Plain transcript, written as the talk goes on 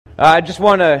I just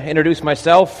want to introduce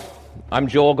myself. I'm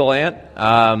Joel Gallant.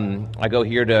 I go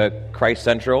here to Christ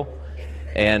Central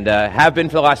and have been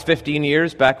for the last 15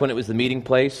 years, back when it was the meeting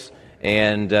place,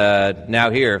 and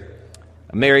now here.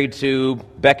 I'm married to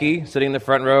Becky, sitting in the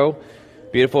front row.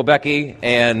 Beautiful Becky,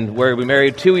 and we'll be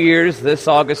married 2 years this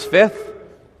August 5th,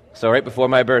 so right before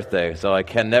my birthday, so I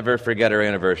can never forget our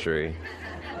anniversary.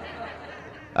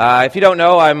 If you don't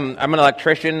know, I'm an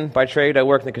electrician by trade. I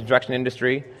work in the construction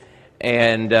industry.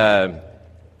 And,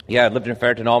 I've lived in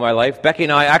Fredericton all my life. Becky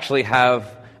and I actually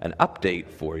have an update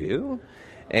for you.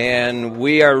 And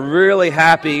we are really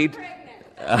happy. You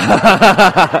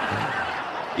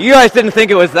guys didn't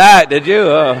think it was that, did you?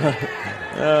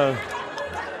 Oh.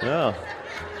 No.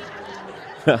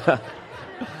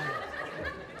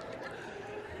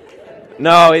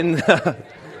 No,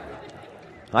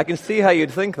 I can see how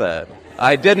you'd think that.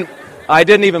 I didn't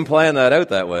even plan that out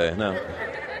that way, no.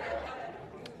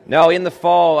 No, in the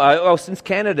fall, since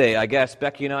Canada Day, I guess,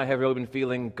 Becky and I have really been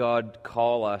feeling God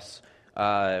call us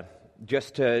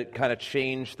just to kind of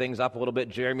change things up a little bit.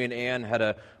 Jeremy and Ann had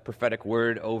a prophetic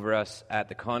word over us at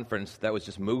the conference that was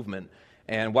just movement.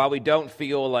 And while we don't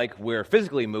feel like we're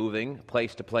physically moving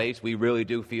place to place, we really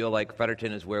do feel like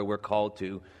Fredericton is where we're called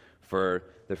to for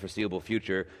the foreseeable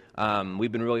future.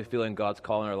 We've been really feeling God's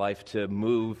call in our life to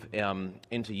move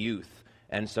into youth.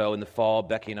 And so in the fall,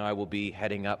 Becky and I will be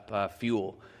heading up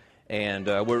Fuel. And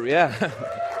we're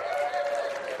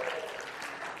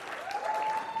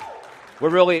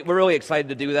really excited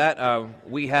to do that.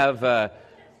 We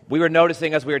were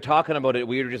noticing as we were talking about it,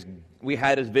 we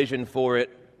had a vision for it,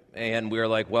 and we were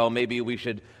like, well, maybe we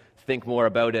should think more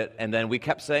about it. And then we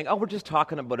kept saying, we're just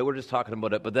talking about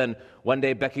it. But then one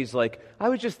day Becky's like, I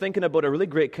was just thinking about a really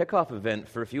great kickoff event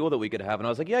for Fuel that we could have. And I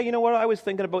was like, yeah, you know what? I was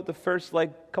thinking about the first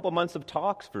couple months of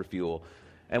talks for Fuel.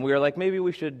 And we were like, maybe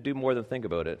we should do more than think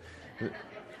about it.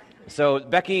 So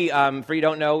Becky, for you who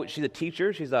don't know, she's a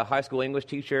teacher. She's a high school English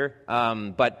teacher.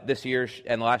 But this year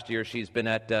and last year, she's been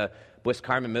at Bliss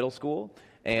Carman Middle School.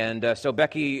 And so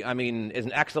Becky, is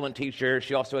an excellent teacher.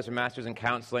 She also has her master's in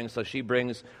counseling, so she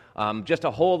brings just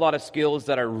a whole lot of skills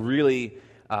that are really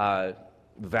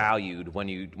valued when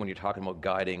you're talking about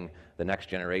guiding the next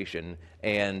generation.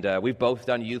 And we've both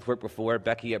done youth work before,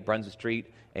 Becky at Brunswick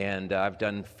Street, and I've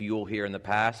done Fuel here in the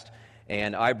past.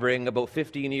 And I bring about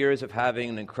 15 years of having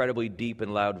an incredibly deep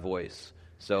and loud voice,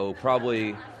 so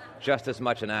probably just as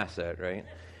much an asset, right?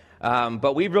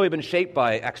 But we've really been shaped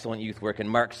by excellent youth work, and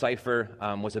Mark Cipher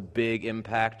was a big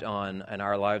impact on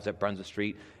our lives at Brunswick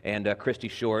Street, and Christy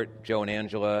Short, Joe and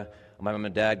Angela, my mom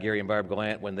and dad, Gary and Barb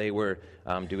Gallant, when they were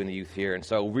doing the youth here. And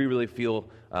so we really feel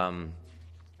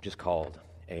just called.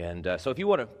 And so if you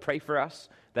want to pray for us,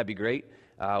 that'd be great.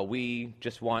 We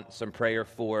just want some prayer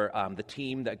for the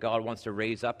team that God wants to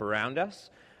raise up around us.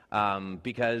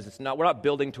 Because we're not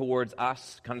building towards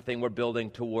us kind of thing, we're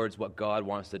building towards what God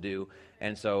wants to do.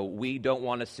 And so we don't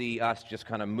want to see us just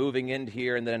kind of moving in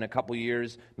here and then in a couple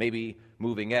years maybe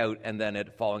moving out and then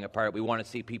it falling apart. We want to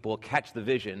see people catch the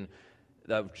vision,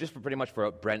 pretty much for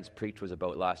what Brent's preach was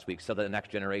about last week, so that the next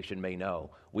generation may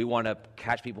know. We want to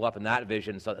catch people up in that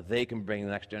vision so that they can bring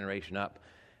the next generation up,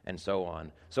 and so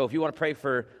on. So if you want to pray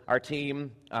for our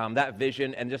team, that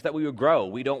vision, and just that we would grow.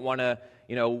 We don't want to,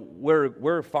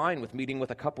 we're fine with meeting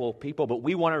with a couple of people, but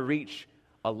we want to reach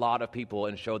a lot of people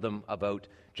and show them about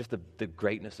just the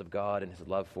greatness of God and His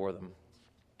love for them.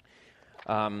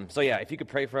 If you could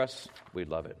pray for us, we'd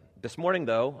love it. This morning,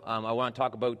 though, I want to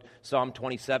talk about Psalm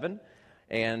 27,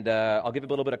 and I'll give a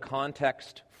little bit of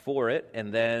context for it,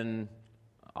 and then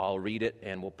I'll read it,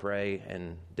 and we'll pray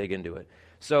and dig into it.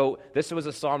 So this was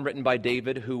a psalm written by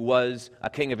David, who was a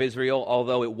king of Israel,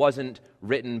 although it wasn't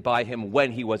written by him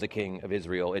when he was a king of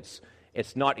Israel. It's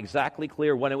not exactly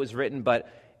clear when it was written, but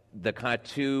the kind of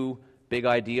two big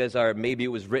ideas are maybe it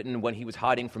was written when he was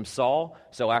hiding from Saul.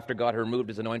 So after God removed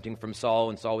his anointing from Saul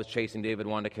and Saul was chasing David,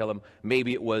 wanted to kill him,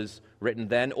 maybe it was written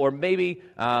then, or maybe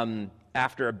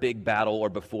after a big battle or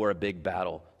before a big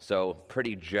battle. So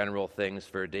pretty general things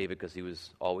for David because he was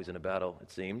always in a battle,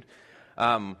 it seemed.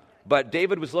 But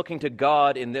David was looking to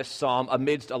God in this psalm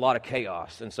amidst a lot of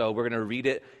chaos. And so we're going to read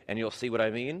it, and you'll see what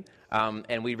I mean.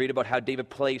 And we read about how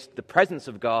David placed the presence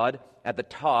of God at the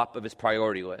top of his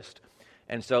priority list.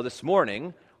 And so this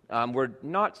morning, we're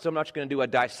not so much going to do a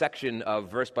dissection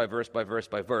of verse by verse by verse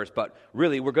by verse, but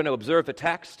really we're going to observe the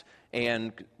text,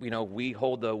 and we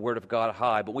hold the Word of God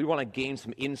high, but we want to gain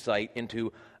some insight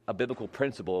into a biblical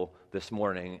principle this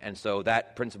morning. And so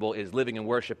that principle is living and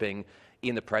worshiping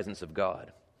in the presence of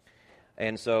God.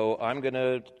 And so I'm going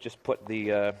to just put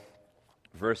the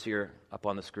verse here up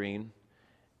on the screen,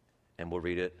 and we'll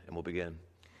read it, and we'll begin.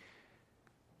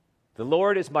 The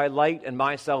Lord is my light and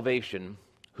my salvation.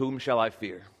 Whom shall I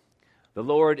fear? The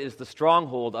Lord is the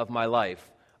stronghold of my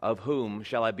life. Of whom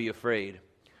shall I be afraid?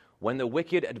 When the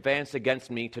wicked advance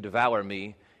against me to devour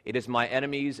me, it is my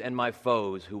enemies and my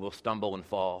foes who will stumble and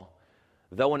fall.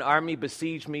 Though an army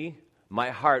besiege me, my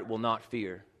heart will not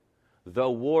fear.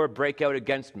 Though war break out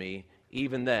against me,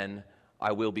 even then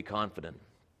I will be confident.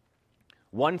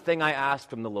 One thing I ask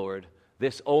from the Lord,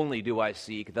 this only do I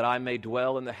seek, that I may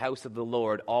dwell in the house of the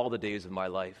Lord all the days of my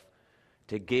life,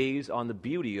 to gaze on the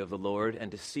beauty of the Lord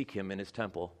and to seek him in his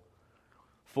temple.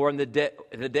 For in the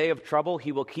day of trouble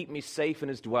he will keep me safe in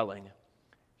his dwelling.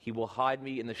 He will hide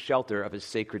me in the shelter of his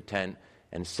sacred tent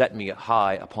and set me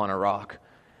high upon a rock.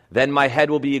 Then my head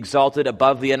will be exalted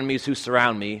above the enemies who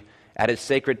surround me. At his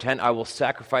sacred tent I will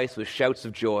sacrifice with shouts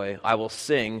of joy. I will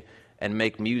sing and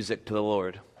make music to the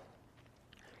Lord.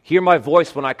 Hear my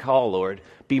voice when I call, Lord.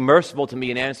 Be merciful to me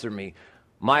and answer me.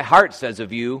 My heart says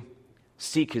of you,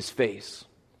 seek his face.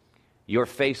 Your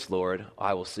face, Lord,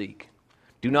 I will seek.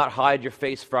 Do not hide your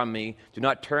face from me. Do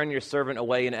not turn your servant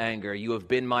away in anger. You have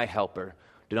been my helper.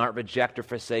 Do not reject or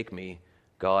forsake me,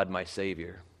 God my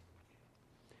Savior.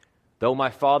 Though my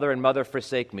father and mother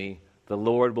forsake me, the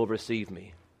Lord will receive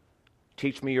me.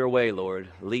 Teach me your way, Lord.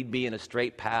 Lead me in a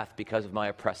straight path because of my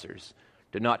oppressors.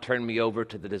 Do not turn me over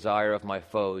to the desire of my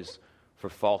foes, for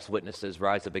false witnesses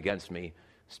rise up against me,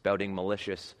 spouting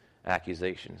malicious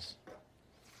accusations.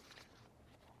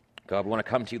 God, we want to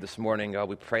come to you this morning. God,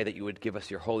 we pray that you would give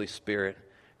us your Holy Spirit,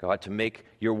 God, to make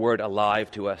your word alive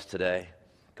to us today.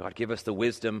 God, give us the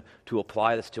wisdom to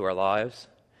apply this to our lives.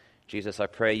 Jesus, I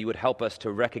pray you would help us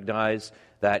to recognize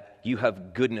that you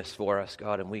have goodness for us,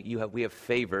 God, and we have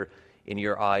favor in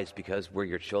your eyes because we're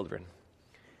your children.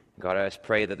 God, I just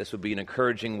pray that this would be an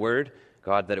encouraging word,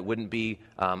 God, that it wouldn't be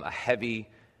a heavy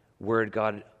word,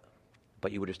 God,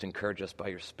 but you would just encourage us by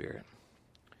your Spirit.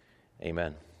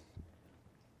 Amen.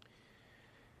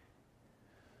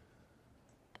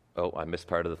 Oh, I missed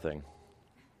part of the thing.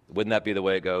 Wouldn't that be the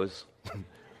way it goes?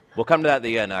 We'll come to that at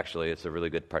the end, actually. It's a really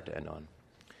good part to end on.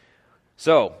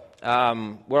 So, we're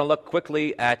going to look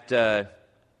quickly at a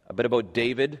bit about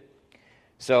David.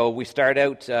 So we start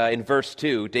out in verse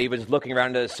 2. David's looking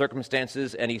around at his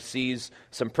circumstances, and he sees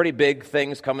some pretty big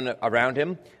things coming around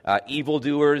him.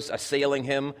 Evildoers assailing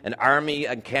him, an army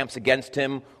encamps against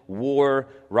him, war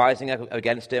rising up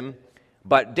against him.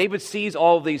 But David sees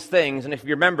all of these things, and if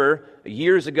you remember,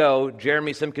 years ago,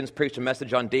 Jeremy Simpkins preached a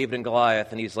message on David and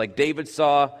Goliath, and he's like, David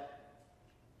saw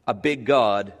a big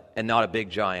God and not a big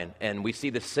giant. And we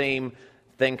see the same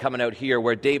thing coming out here,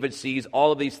 where David sees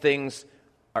all of these things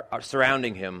are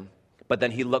surrounding him, but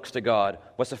then he looks to God.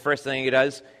 What's the first thing he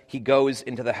does? He goes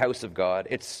into the house of God.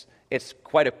 It's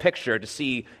quite a picture to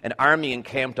see an army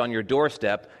encamped on your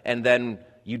doorstep, and then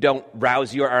you don't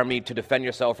rouse your army to defend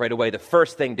yourself right away. The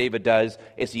first thing David does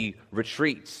is he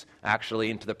retreats,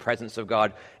 actually, into the presence of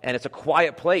God. And it's a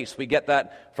quiet place. We get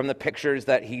that from the pictures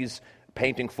that he's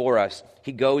painting for us.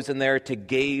 He goes in there to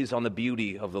gaze on the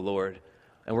beauty of the Lord.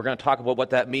 And we're going to talk about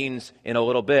what that means in a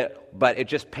little bit. But it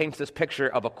just paints this picture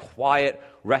of a quiet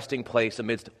resting place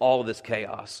amidst all of this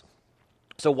chaos.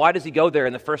 So why does he go there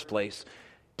in the first place?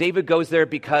 David goes there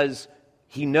because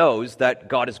he knows that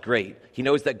God is great. He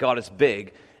knows that God is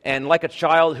big. And like a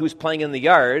child who's playing in the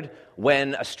yard,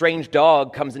 when a strange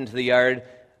dog comes into the yard,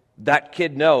 that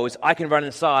kid knows, I can run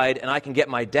inside and I can get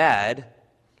my dad,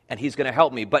 and he's going to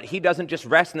help me. But he doesn't just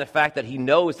rest in the fact that he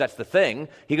knows that's the thing.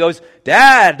 He goes,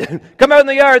 Dad, come out in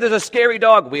the yard. There's a scary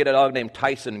dog. We had a dog named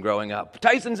Tyson growing up.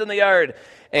 Tyson's in the yard.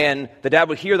 And the dad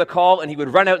would hear the call, and he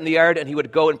would run out in the yard, and he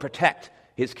would go and protect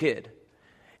his kid.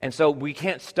 And so we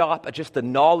can't stop at just the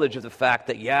knowledge of the fact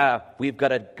that, yeah, we've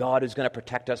got a God who's going to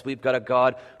protect us. We've got a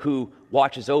God who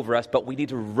watches over us, but we need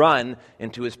to run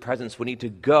into his presence. We need to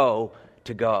go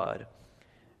to God.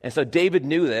 And so David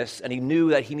knew this, and he knew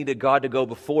that he needed God to go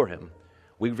before him.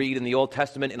 We read in the Old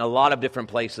Testament in a lot of different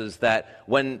places that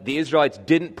when the Israelites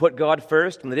didn't put God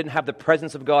first, when they didn't have the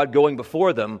presence of God going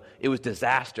before them, it was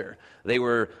disaster. They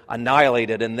were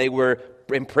annihilated, and they were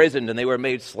imprisoned, and they were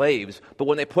made slaves. But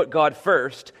when they put God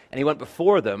first, and he went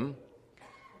before them,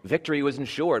 victory was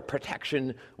ensured,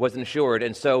 protection was ensured.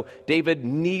 And so David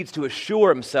needs to assure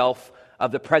himself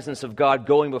of the presence of God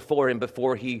going before him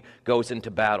before he goes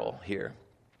into battle here.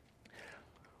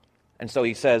 And so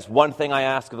he says, one thing I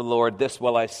ask of the Lord, this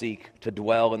will I seek, to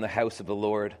dwell in the house of the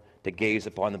Lord, to gaze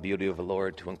upon the beauty of the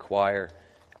Lord, to inquire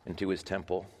into his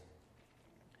temple.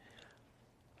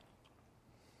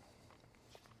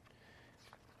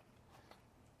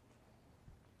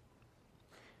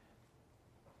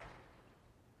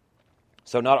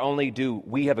 So not only do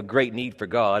we have a great need for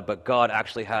God, but God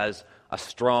actually has a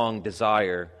strong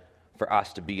desire for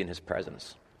us to be in his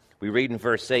presence. We read in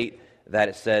verse 8 that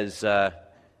it says,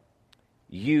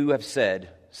 you have said,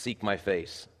 seek my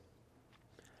face.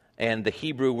 And the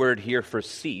Hebrew word here for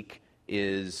seek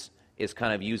is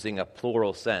kind of using a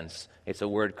plural sense. It's a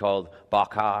word called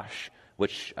bakash,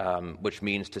 which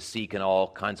means to seek in all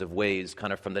kinds of ways,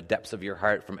 kind of from the depths of your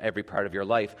heart, from every part of your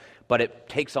life. But it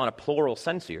takes on a plural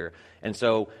sense here. And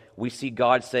so we see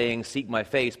God saying, seek my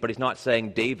face, but he's not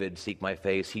saying, David, seek my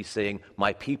face. He's saying,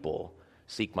 my people,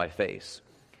 seek my face.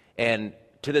 And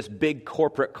to this big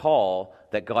corporate call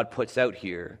that God puts out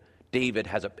here, David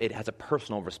has a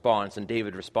personal response, and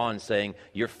David responds saying,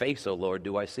 your face, O Lord,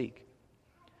 do I seek.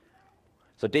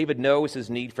 So David knows his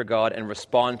need for God and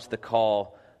responds to the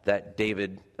call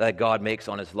that God makes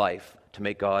on his life to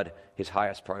make God his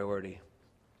highest priority.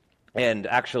 And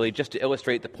actually, just to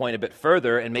illustrate the point a bit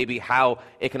further and maybe how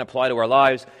it can apply to our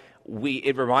lives,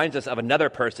 it reminds us of another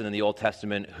person in the Old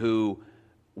Testament who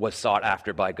was sought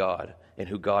after by God and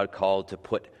who God called to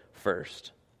put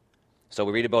first. So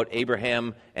we read about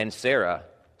Abraham and Sarah.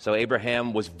 So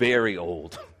Abraham was very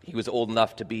old. He was old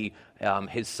enough to be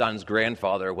his son's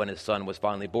grandfather when his son was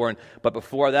finally born. But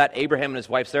before that, Abraham and his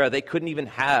wife Sarah, they couldn't even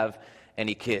have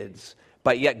any kids.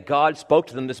 But yet God spoke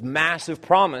to them this massive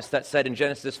promise that said in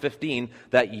Genesis 15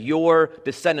 that your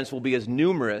descendants will be as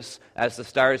numerous as the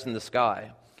stars in the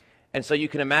sky. And so you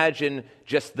can imagine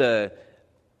just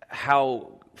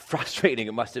how frustrating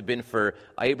it must have been for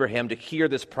Abraham to hear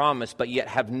this promise, but yet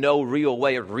have no real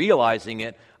way of realizing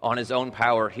it on his own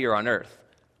power here on earth.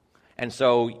 And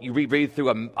so you read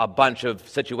through a bunch of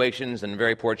situations and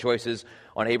very poor choices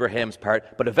on Abraham's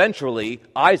part, but eventually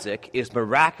Isaac is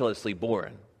miraculously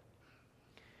born.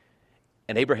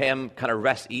 And Abraham kind of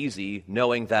rests easy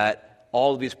knowing that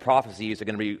all of these prophecies are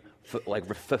going to be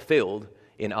fulfilled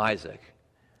in Isaac.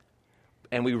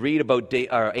 And we read about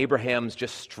Abraham's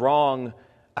just strong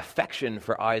affection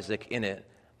for Isaac in it.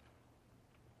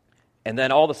 And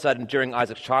then all of a sudden, during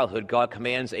Isaac's childhood, God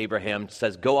commands Abraham,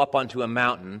 says, go up onto a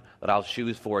mountain that I'll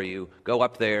choose for you. Go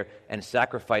up there and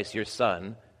sacrifice your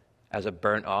son as a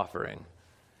burnt offering.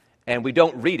 And we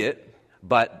don't read it,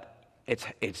 but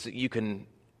you can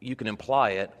imply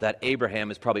it that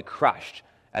Abraham is probably crushed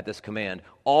at this command.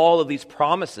 All of these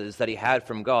promises that he had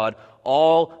from God,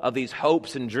 all of these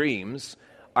hopes and dreams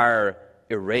are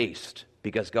erased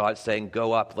because God's saying,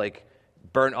 go up. Like,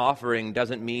 burnt offering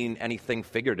doesn't mean anything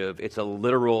figurative. It's a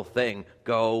literal thing.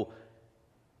 Go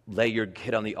lay your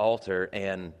kid on the altar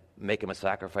and make him a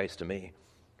sacrifice to me.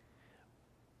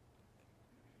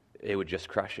 It would just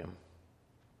crush him.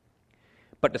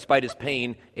 But despite his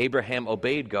pain, Abraham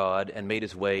obeyed God and made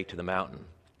his way to the mountain.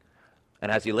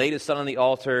 And as he laid his son on the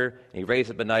altar and he raised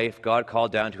up the knife, God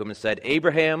called down to him and said,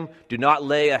 Abraham, do not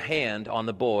lay a hand on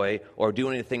the boy or do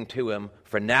anything to him,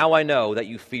 for now I know that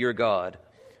you fear God,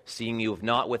 seeing you have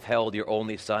not withheld your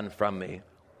only son from me.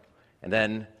 And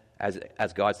then,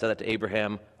 as God said that to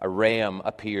Abraham, a ram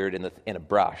appeared in a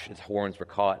brush. Its horns were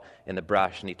caught in the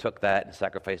brush, and he took that and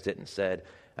sacrificed it and said,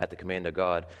 at the command of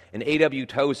God. And A.W.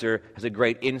 Tozer has a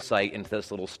great insight into this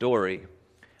little story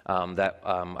that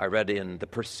I read in The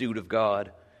Pursuit of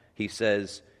God. He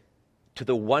says, to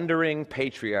the wondering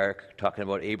patriarch, talking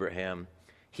about Abraham,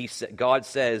 God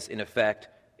says, in effect,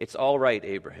 it's all right,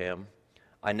 Abraham.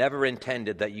 I never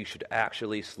intended that you should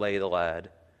actually slay the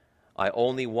lad. I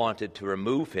only wanted to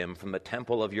remove him from the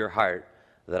temple of your heart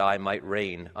that I might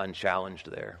reign unchallenged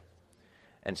there.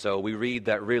 And so we read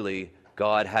that really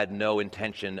God had no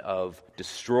intention of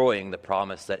destroying the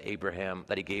promise that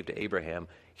he gave to Abraham.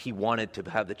 He wanted to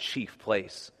have the chief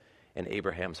place in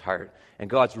Abraham's heart.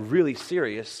 And God's really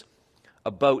serious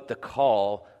about the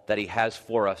call that he has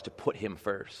for us to put him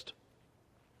first.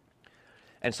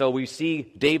 And so we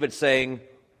see David saying,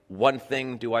 one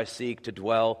thing do I seek, to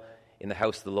dwell in the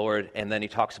house of the Lord. And then he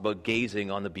talks about gazing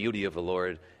on the beauty of the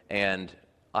Lord. And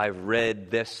I've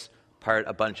read this part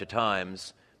a bunch of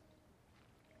times.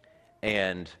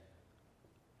 And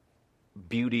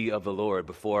beauty of the Lord,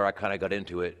 before I kind of got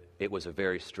into it, it was a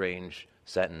very strange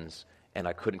sentence, and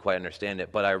I couldn't quite understand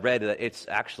it. But I read that it's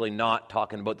actually not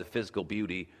talking about the physical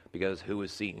beauty, because who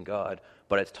is seeing God?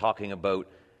 But it's talking about,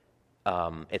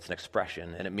 it's an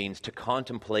expression, and it means to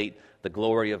contemplate the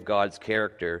glory of God's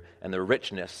character and the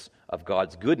richness of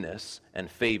God's goodness and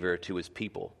favor to his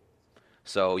people.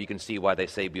 So you can see why they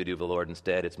say beauty of the Lord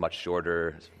instead. It's much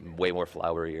shorter, it's way more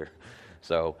flowerier.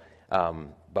 So,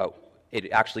 but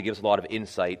it actually gives a lot of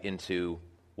insight into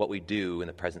what we do in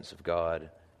the presence of God.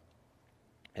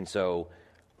 And so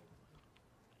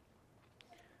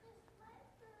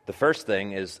the first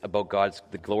thing is about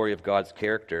the glory of God's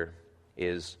character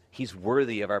is he's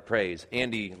worthy of our praise.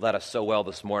 Andy led us so well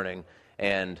this morning,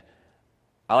 and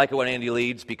I like it when Andy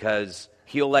leads because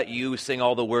he'll let you sing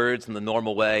all the words in the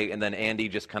normal way, and then Andy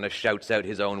just kind of shouts out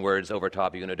his own words over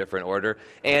top of you in a different order.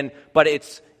 But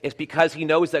it's because he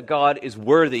knows that God is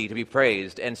worthy to be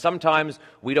praised. And sometimes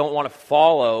we don't want to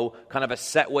follow kind of a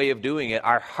set way of doing it.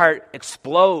 Our heart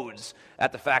explodes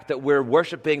at the fact that we're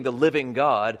worshiping the living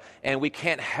God, and we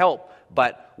can't help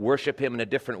but worship him in a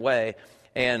different way.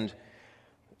 And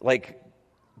like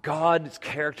God's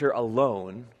character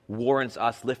alone warrants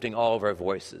us lifting all of our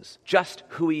voices. Just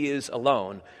who he is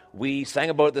alone. We sang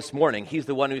about it this morning. He's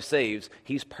the one who saves.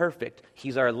 He's perfect.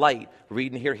 He's our light.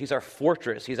 Reading here, he's our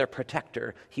fortress. He's our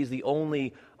protector. He's the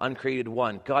only uncreated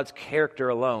one. God's character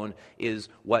alone is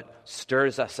what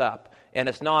stirs us up. And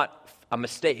it's not a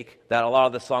mistake that a lot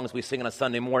of the songs we sing on a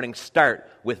Sunday morning start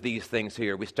with these things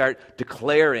here. We start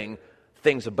declaring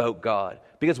things about God,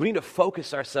 because we need to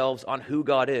focus ourselves on who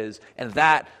God is, and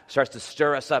that starts to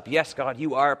stir us up. Yes, God,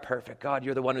 you are perfect. God,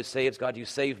 you're the one who saves. God, you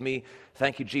save me.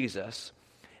 Thank you, Jesus.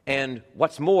 And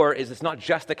what's more is it's not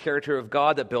just the character of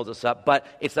God that builds us up, but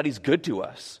it's that he's good to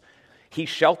us. He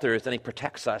shelters and he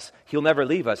protects us. He'll never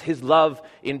leave us. His love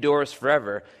endures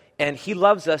forever. And he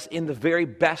loves us in the very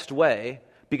best way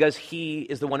because he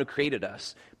is the one who created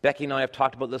us. Becky and I have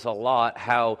talked about this a lot,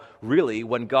 how really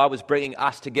when God was bringing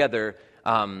us together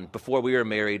before we were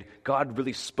married, God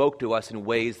really spoke to us in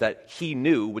ways that he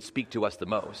knew would speak to us the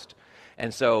most.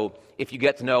 And so if you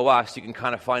get to know us, you can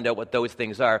kind of find out what those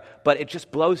things are. But it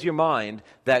just blows your mind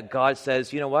that God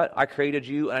says, you know what, I created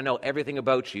you and I know everything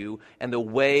about you, and the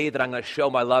way that I'm going to show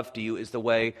my love to you is the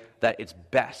way that it's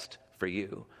best for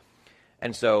you.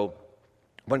 And so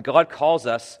when God calls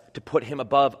us to put him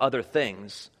above other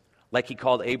things, like he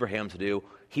called Abraham to do,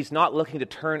 he's not looking to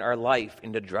turn our life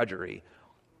into drudgery.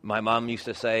 My mom used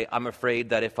to say, I'm afraid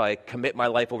that if I commit my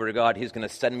life over to God, he's going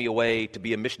to send me away to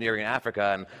be a missionary in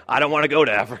Africa, and I don't want to go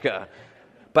to Africa.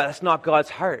 But that's not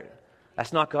God's heart.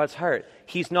 That's not God's heart.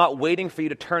 He's not waiting for you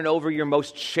to turn over your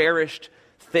most cherished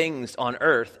things on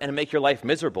earth and make your life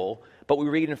miserable. But we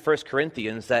read in 1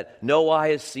 Corinthians that no eye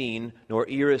has seen, nor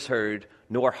ear has heard,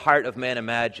 nor heart of man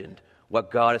imagined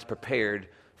what God has prepared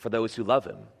for those who love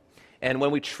him. And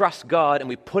when we trust God and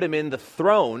we put him in the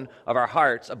throne of our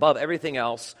hearts above everything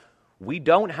else, we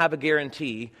don't have a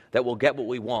guarantee that we'll get what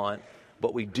we want,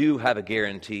 but we do have a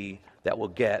guarantee that we'll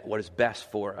get what is best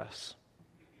for us.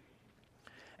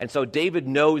 And so David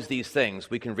knows these things.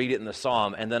 We can read it in the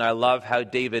psalm. And then I love how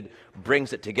David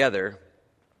brings it together.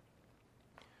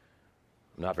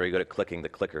 I'm not very good at clicking the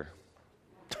clicker.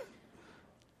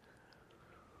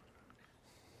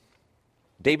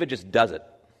 David just does it.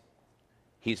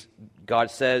 God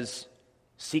says,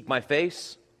 seek my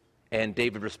face, and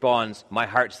David responds, my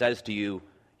heart says to you,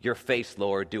 your face,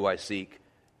 Lord, do I seek.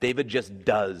 David just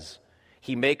does.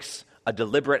 He makes a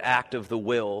deliberate act of the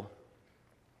will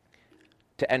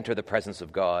to enter the presence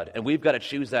of God, and we've got to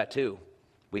choose that too.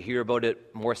 We hear about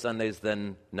it more Sundays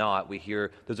than not. We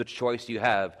hear there's a choice you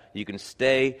have. You can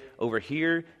stay over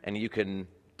here, and you can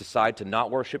decide to not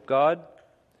worship God.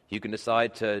 You can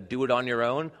decide to do it on your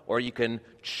own, or you can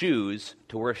choose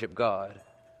to worship God.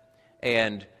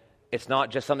 And it's not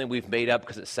just something we've made up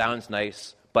because it sounds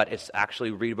nice, but it's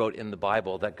actually read about in the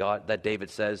Bible that David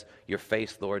says, your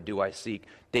face, Lord, do I seek.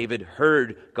 David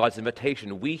heard God's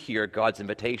invitation. We hear God's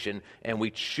invitation, and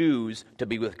we choose to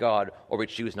be with God, or we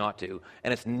choose not to.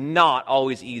 And it's not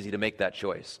always easy to make that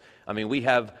choice. I mean, we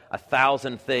have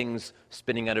 1,000 things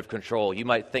spinning out of control. You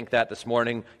might think that this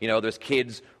morning, there's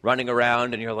kids running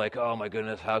around, and you're like, oh my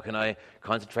goodness, how can I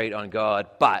concentrate on God?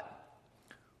 But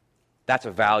that's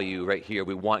a value right here.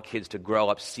 We want kids to grow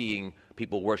up seeing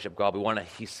people worship God. We want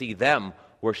to see them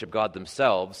worship God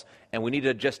themselves. And we need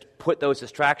to just put those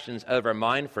distractions out of our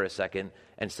mind for a second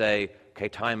and say, okay,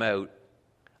 time out.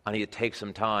 I need to take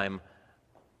some time.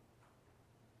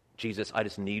 Jesus, I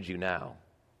just need you now.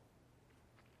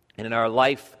 And in our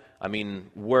life,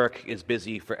 work is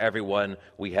busy for everyone.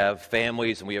 We have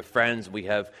families, and we have friends, we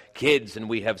have kids, and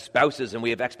we have spouses, and we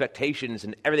have expectations,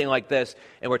 and everything like this.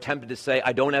 And we're tempted to say,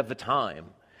 I don't have the time.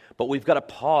 But we've got to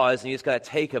pause, and you just got to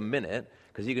take a minute,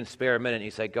 because you can spare a minute, and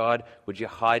you say, God, would you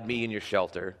hide me in your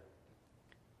shelter?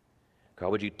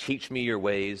 God, would you teach me your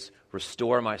ways,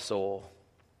 restore my soul?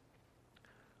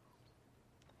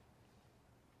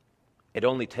 It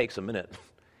only takes a minute.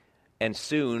 And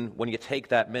soon, when you take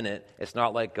that minute, it's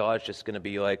not like God's just going to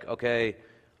be like, okay,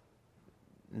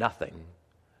 nothing.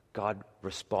 God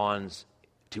responds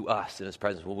to us in his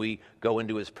presence. When we go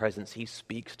into his presence, he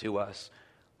speaks to us.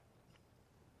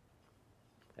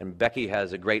 And Becky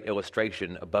has a great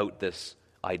illustration about this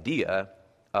idea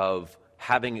of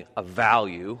having a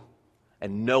value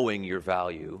and knowing your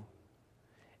value,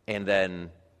 and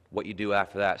then what you do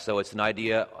after that. So it's an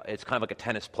idea, it's kind of like a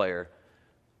tennis player.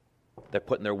 They're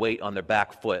putting their weight on their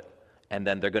back foot, and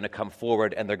then they're going to come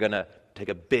forward and they're going to take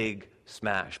a big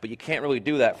smash. But you can't really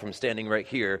do that from standing right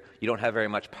here. You don't have very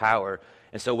much power.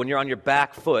 And so when you're on your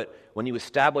back foot, when you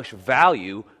establish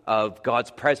value of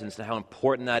God's presence and how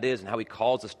important that is and how he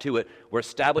calls us to it, we're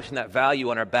establishing that value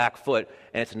on our back foot,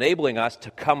 and it's enabling us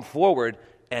to come forward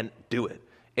and do it.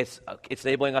 It's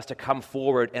enabling us to come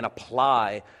forward and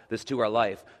apply this to our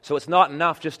life. So it's not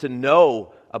enough just to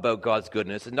know about God's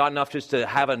goodness. It's not enough just to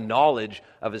have a knowledge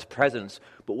of his presence,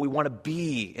 but we want to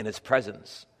be in his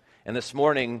presence. And this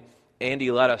morning, Andy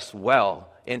led us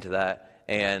well into that.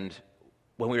 And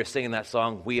when we were singing that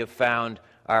song, we have found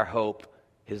our hope,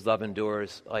 his love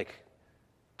endures. Like,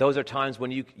 those are times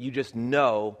when you just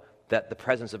know that the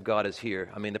presence of God is here.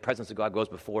 I mean, the presence of God goes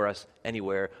before us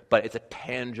anywhere, but it's a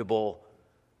tangible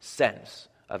sense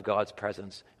of God's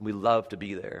presence, and we love to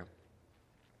be there.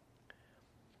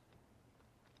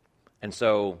 And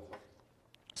so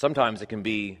sometimes it can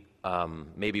be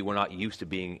maybe we're not used to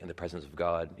being in the presence of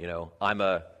God. You know, I'm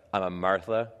a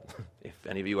Martha. If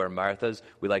any of you are Marthas,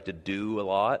 we like to do a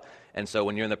lot. And so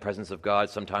when you're in the presence of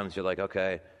God, sometimes you're like,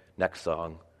 okay, next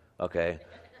song. Okay,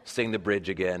 sing the bridge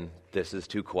again. This is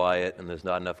too quiet and there's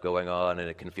not enough going on, and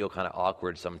it can feel kind of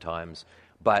awkward sometimes.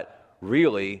 But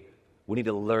really, we need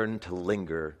to learn to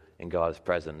linger in God's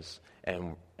presence,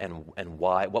 and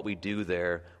why, what we do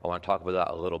there. I want to talk about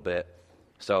that a little bit.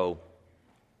 So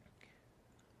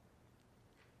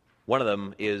one of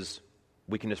them is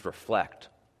we can just reflect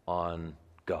on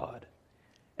God.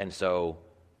 And so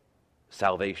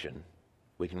salvation,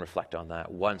 we can reflect on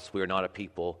that. Once we were not a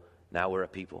people, now we're a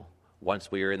people.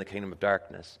 Once we were in the kingdom of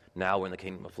darkness, now we're in the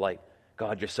kingdom of light.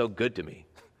 God, you're so good to me.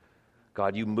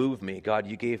 God, you move me. God,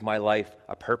 you gave my life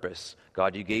a purpose.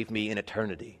 God, you gave me an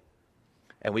eternity.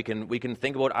 And we can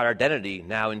think about our identity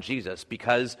now in Jesus.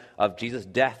 Because of Jesus'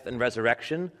 death and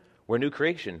resurrection, we're a new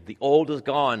creation. The old is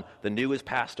gone. The new has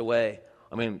passed away.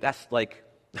 I mean, that's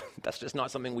just not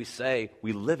something we say.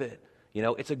 We live it. You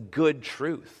know, it's a good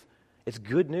truth. It's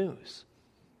good news.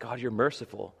 God, you're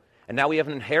merciful. And now we have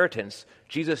an inheritance.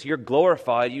 Jesus, you're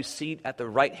glorified. You seat at the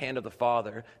right hand of the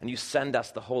Father, and you send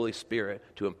us the Holy Spirit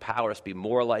to empower us to be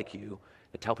more like you,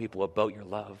 to tell people about your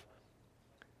love.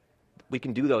 We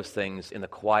can do those things in the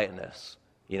quietness,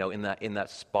 you know, in that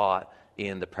spot,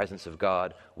 in the presence of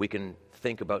God. We can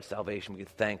think about salvation. We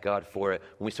can thank God for it.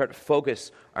 When we start to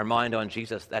focus our mind on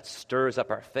Jesus, that stirs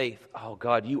up our faith. Oh,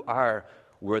 God, you are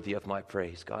worthy of my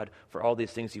praise, God, for all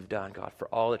these things you've done, God, for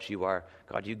all that you are.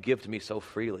 God, you give to me so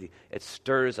freely. It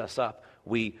stirs us up.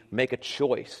 We make a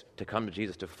choice to come to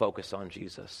Jesus, to focus on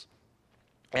Jesus.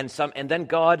 And then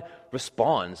God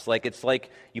responds. It's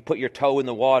like you put your toe in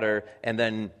the water and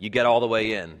then you get all the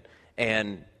way in.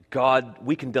 And God,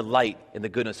 we can delight in the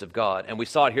goodness of God. And we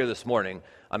saw it here this morning.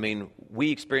 I mean,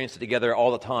 we experience it together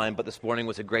all the time, but this morning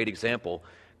was a great example.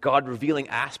 God revealing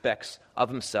aspects of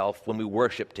himself when we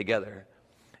worship together.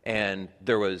 And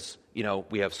there was, you know,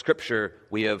 we have scripture,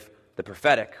 we have the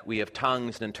prophetic, we have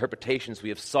tongues and interpretations, we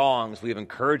have songs, we have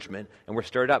encouragement, and we're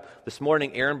stirred up. This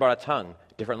morning, Aaron brought a tongue,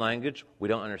 different language, we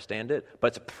don't understand it, but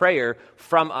it's a prayer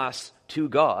from us to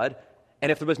God,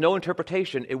 and if there was no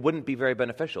interpretation, it wouldn't be very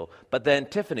beneficial. But then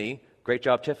Tiffany, great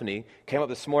job Tiffany, came up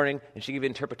this morning, and she gave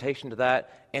interpretation to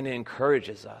that, and it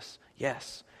encourages us,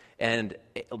 yes. And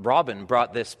Robin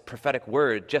brought this prophetic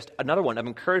word, just another one of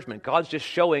encouragement. God's just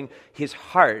showing his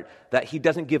heart that he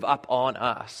doesn't give up on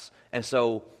us. And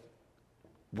so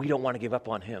we don't want to give up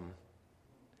on him.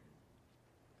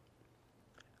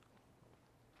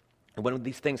 And when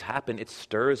these things happen, it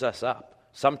stirs us up.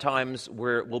 Sometimes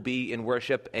we'll be in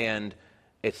worship, and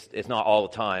it's not all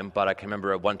the time, but I can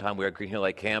remember at one time we were at Green Hill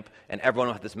Lake Camp, and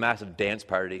everyone had this massive dance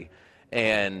party,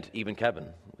 and even Kevin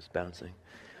was bouncing.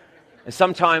 And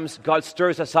sometimes God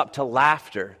stirs us up to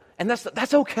laughter, and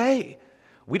that's okay.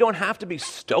 We don't have to be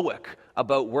stoic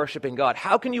about worshiping God.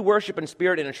 How can you worship in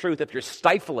spirit and in truth if you're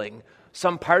stifling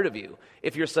some part of you?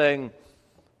 If you're saying,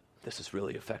 this is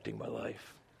really affecting my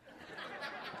life.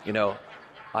 You know,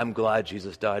 I'm glad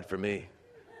Jesus died for me.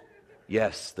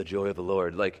 Yes, the joy of the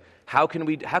Lord. How can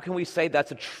we say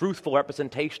that's a truthful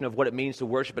representation of what it means to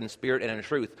worship in spirit and in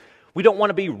truth? We don't want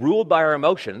to be ruled by our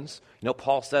emotions. You know,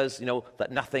 Paul says, you know, let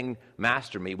nothing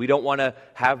master me. We don't want to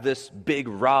have this big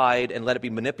ride and let it be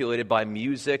manipulated by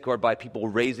music or by people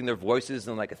raising their voices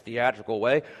in like a theatrical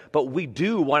way. But we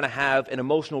do want to have an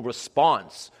emotional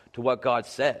response to what God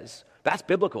says. That's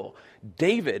biblical.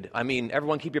 David, I mean,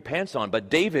 everyone keep your pants on, but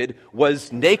David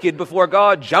was naked before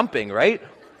God, jumping, right?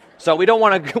 So we don't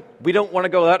want to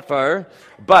go that far,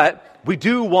 but we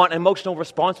do want emotional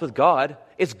response with God.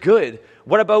 It's good.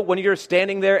 What about when you're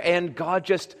standing there and God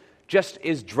just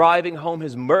is driving home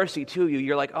his mercy to you?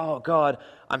 You're like, oh, God,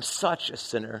 I'm such a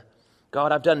sinner.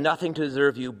 God, I've done nothing to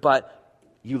deserve you, but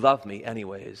you love me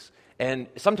anyways. And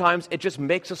sometimes it just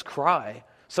makes us cry.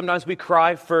 Sometimes we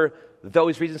cry for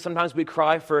those reasons. Sometimes we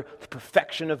cry for the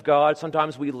perfection of God.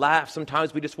 Sometimes we laugh.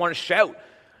 Sometimes we just want to shout.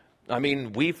 I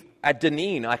mean, at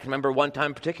Deneen, I can remember one time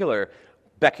in particular,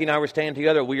 Becky and I were staying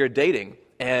together, we were dating,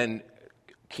 and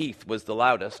Keith was the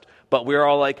loudest, but we were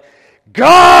all like,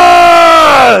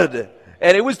 God!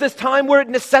 And it was this time where it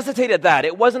necessitated that.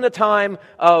 It wasn't a time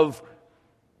of,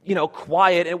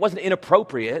 quiet. It wasn't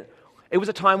inappropriate. It was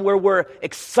a time where we're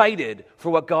excited for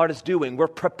what God is doing. We're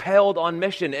propelled on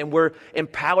mission, and we're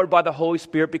empowered by the Holy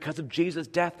Spirit because of Jesus'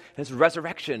 death and his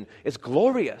resurrection. It's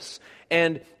glorious.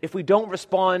 And if we don't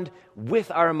respond with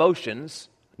our emotions,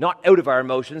 not out of our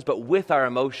emotions, but with our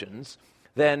emotions,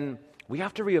 then we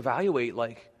have to reevaluate,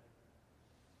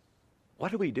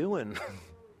 what are we doing?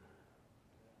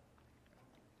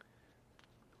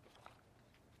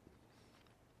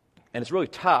 And it's really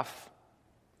tough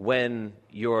when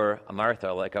you're a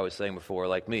Martha, like I was saying before,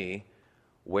 like me,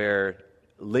 where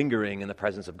lingering in the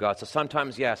presence of God. So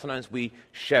sometimes we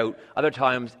shout. Other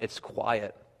times it's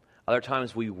quiet. Other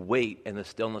times we wait in the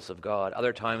stillness of God.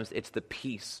 Other times it's the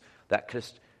peace that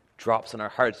just drops in our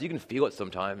hearts. You can feel it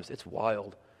sometimes. It's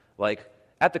wild. Like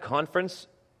at the conference,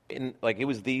 it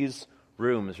was these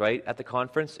rooms, right? At the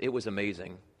conference, it was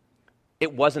amazing.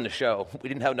 It wasn't a show. We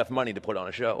didn't have enough money to put on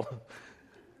a show.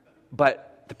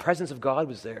 But the presence of God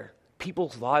was there.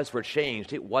 People's lives were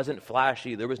changed. It wasn't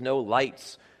flashy. There was no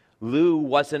lights. Lou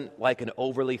wasn't like an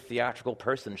overly theatrical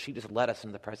person. She just led us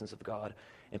into the presence of God,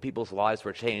 and people's lives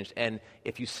were changed. And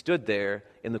if you stood there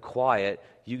in the quiet,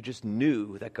 you just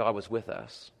knew that God was with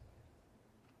us.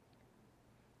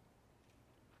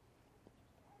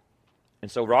 And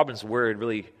so Robin's word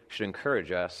really should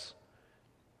encourage us.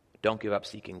 Don't give up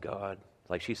seeking God.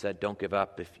 Like she said, don't give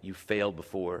up. If you failed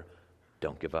before,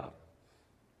 don't give up.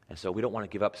 And so we don't want to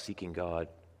give up seeking God.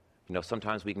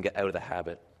 Sometimes we can get out of the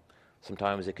habit.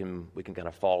 Sometimes we can kind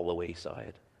of fall to the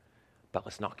wayside. But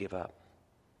let's not give up.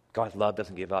 God's love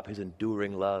doesn't give up. His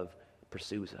enduring love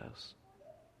pursues us.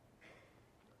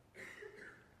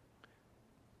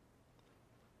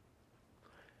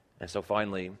 And so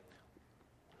finally,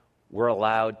 we're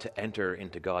allowed to enter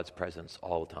into God's presence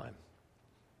all the time.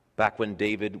 Back when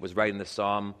David was writing the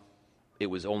psalm, it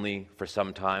was only for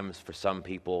some times, for some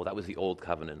people. That was the old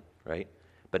covenant, right?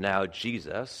 But now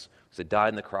Jesus, who died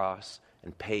on the cross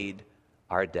and paid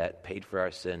our debt, paid for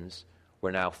our sins, we're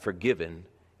now forgiven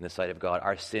in the sight of God.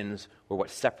 Our sins were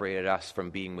what separated us from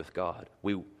being with God.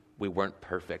 We weren't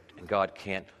perfect, and God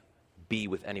can't be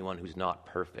with anyone who's not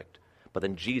perfect. But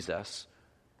then Jesus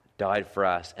died for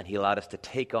us, and he allowed us to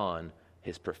take on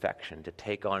his perfection, to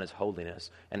take on his holiness.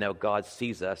 And now God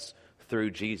sees us through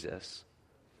Jesus,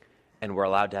 and we're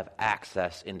allowed to have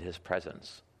access into his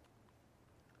presence.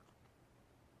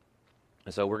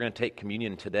 And so we're going to take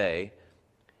communion today,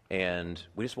 and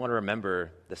we just want to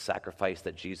remember the sacrifice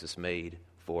that Jesus made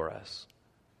for us.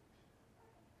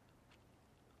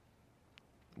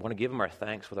 We want to give him our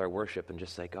thanks with our worship and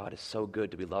just say, God, it's so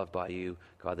good to be loved by you.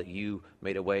 God, that you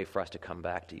made a way for us to come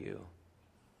back to you.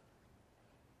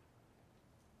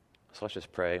 So let's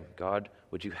just pray. God,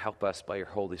 would you help us by your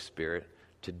Holy Spirit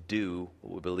to do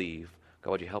what we believe?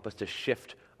 God, would you help us to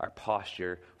shift our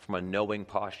posture from a knowing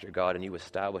posture, God, and you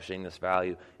establishing this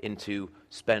value into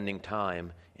spending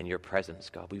time in your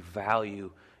presence, God. We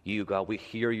value you, God. We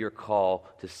hear your call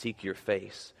to seek your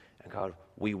face. And God,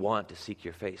 we want to seek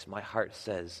your face. My heart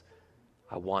says,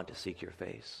 I want to seek your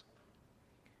face.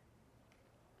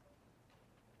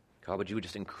 God, would you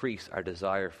just increase our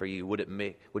desire for you?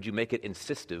 Would you make it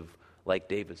insistive like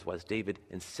David's was? David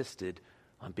insisted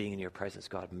on being in your presence.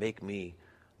 God, make me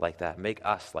like that. Make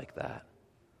us like that.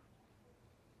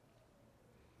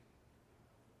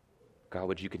 God,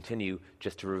 would you continue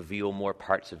just to reveal more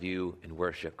parts of you in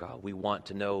worship, God? We want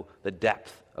to know the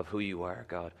depth of who you are,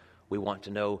 God. We want to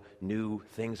know new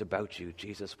things about you,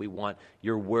 Jesus. We want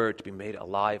your word to be made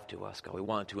alive to us, God. We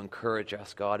want to encourage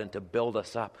us, God, and to build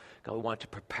us up. God, we want to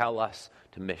propel us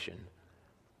to mission.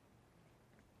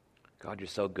 God, you're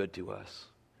so good to us.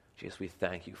 Jesus, we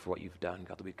thank you for what you've done,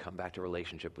 God, that we come back to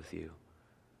relationship with you.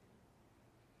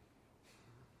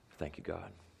 Thank you,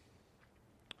 God.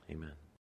 Amen.